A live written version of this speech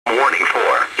Warning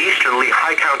for eastern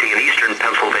Lehigh County in eastern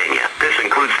Pennsylvania. This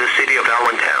includes the city of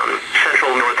Allentown,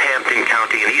 central Northampton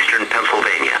County in eastern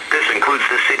Pennsylvania. This includes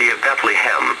the city of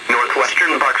Bethlehem,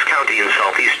 northwestern Bucks County in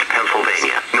southeast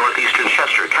Pennsylvania, northeastern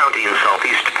Chester County in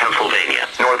southeast Pennsylvania,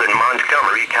 northern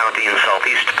Montgomery County in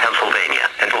southeast Pennsylvania,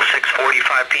 until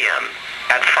 6:45 p.m.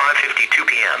 At 5:52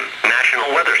 p.m.,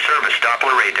 National Weather Service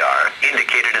Doppler radar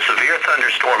indicated a severe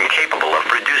thunderstorm capable of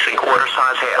producing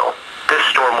quarter-size hail. This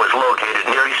storm was located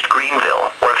near East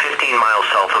Greenville, or 15 miles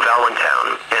south of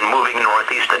Allentown, and moving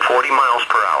northeast at 40 miles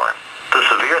per hour. The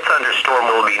severe thunderstorm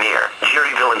will be near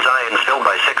Gearyville and Zionsville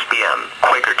by 6 p.m.,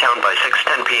 Quakertown by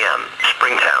 6:10 p.m.,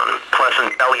 Springtown,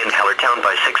 Pleasant Valley and Hellertown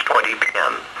by 6:20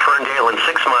 p.m., Ferndale and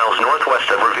 6 miles northwest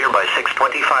of Revere by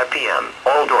 6:25 p.m.,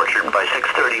 Old Orchard by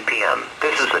 6:30 p.m.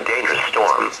 This is a dangerous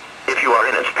storm. If you are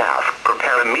in its path,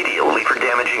 prepare immediately for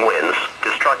damaging winds,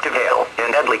 destructive hail,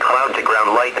 and deadly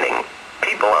cloud-to-ground lightning.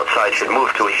 People outside should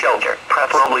move to a shelter,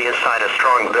 preferably inside a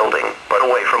strong building, but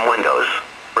away from windows.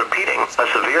 Repeating, a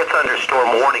severe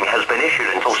thunderstorm warning has been issued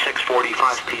until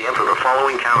 6:45 p.m. for the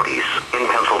following counties in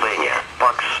Pennsylvania: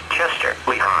 Bucks, Chester,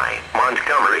 Lehigh,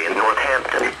 Montgomery, and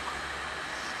Northampton.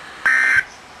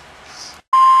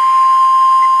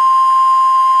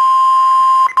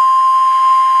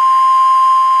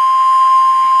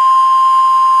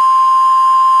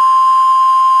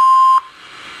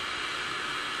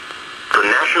 The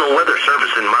National Weather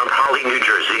Service in Mount Holly, New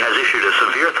Jersey has issued a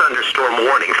severe thunderstorm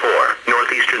warning for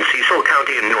northeastern Cecil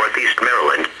County and northeast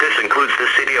Maryland. This includes the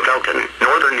city of Elton,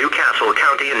 northern Newcastle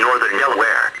County and northern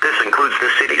Delaware. This includes the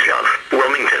cities of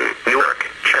Wilmington, Newark,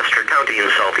 Chester County in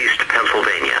southeast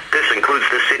Pennsylvania. This includes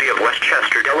the city of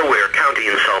Westchester, Delaware County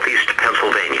in southeast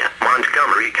Pennsylvania,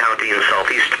 Montgomery County in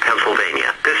southeast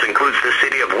Pennsylvania. This includes the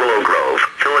city of Willow Grove,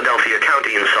 Philadelphia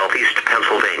County in southeast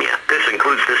Pennsylvania. This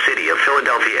includes the city of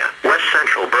Philadelphia, West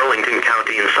Central Burlington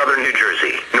County in southern New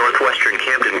Jersey, northwestern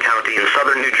Camden County in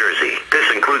southern New Jersey. This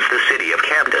includes the city of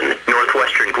Camden,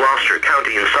 northwestern Gloucester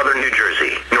County in southern New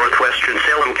Jersey, northwestern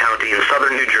Salem County in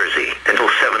southern New Jersey, until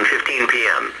 7:15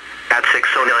 p.m. At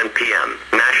 6:09 p.m.,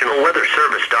 National Weather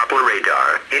Service Doppler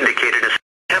radar indicated a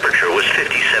temperature was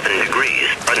 57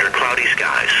 degrees under cloudy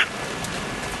skies.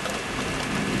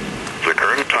 The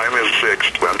current time is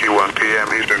 6:21 p.m.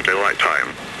 Eastern Daylight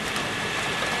Time.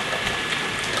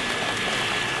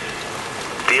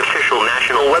 The official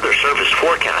National Weather Service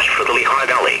forecast for the Lehigh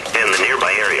Valley and the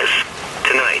nearby areas.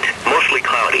 Tonight, mostly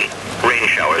cloudy. Rain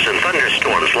showers and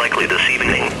thunderstorms likely this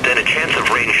evening, then a chance of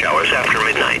rain showers after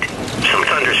midnight. Some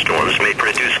thunderstorms may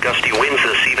produce gusty winds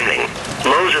this evening.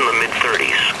 Lows in the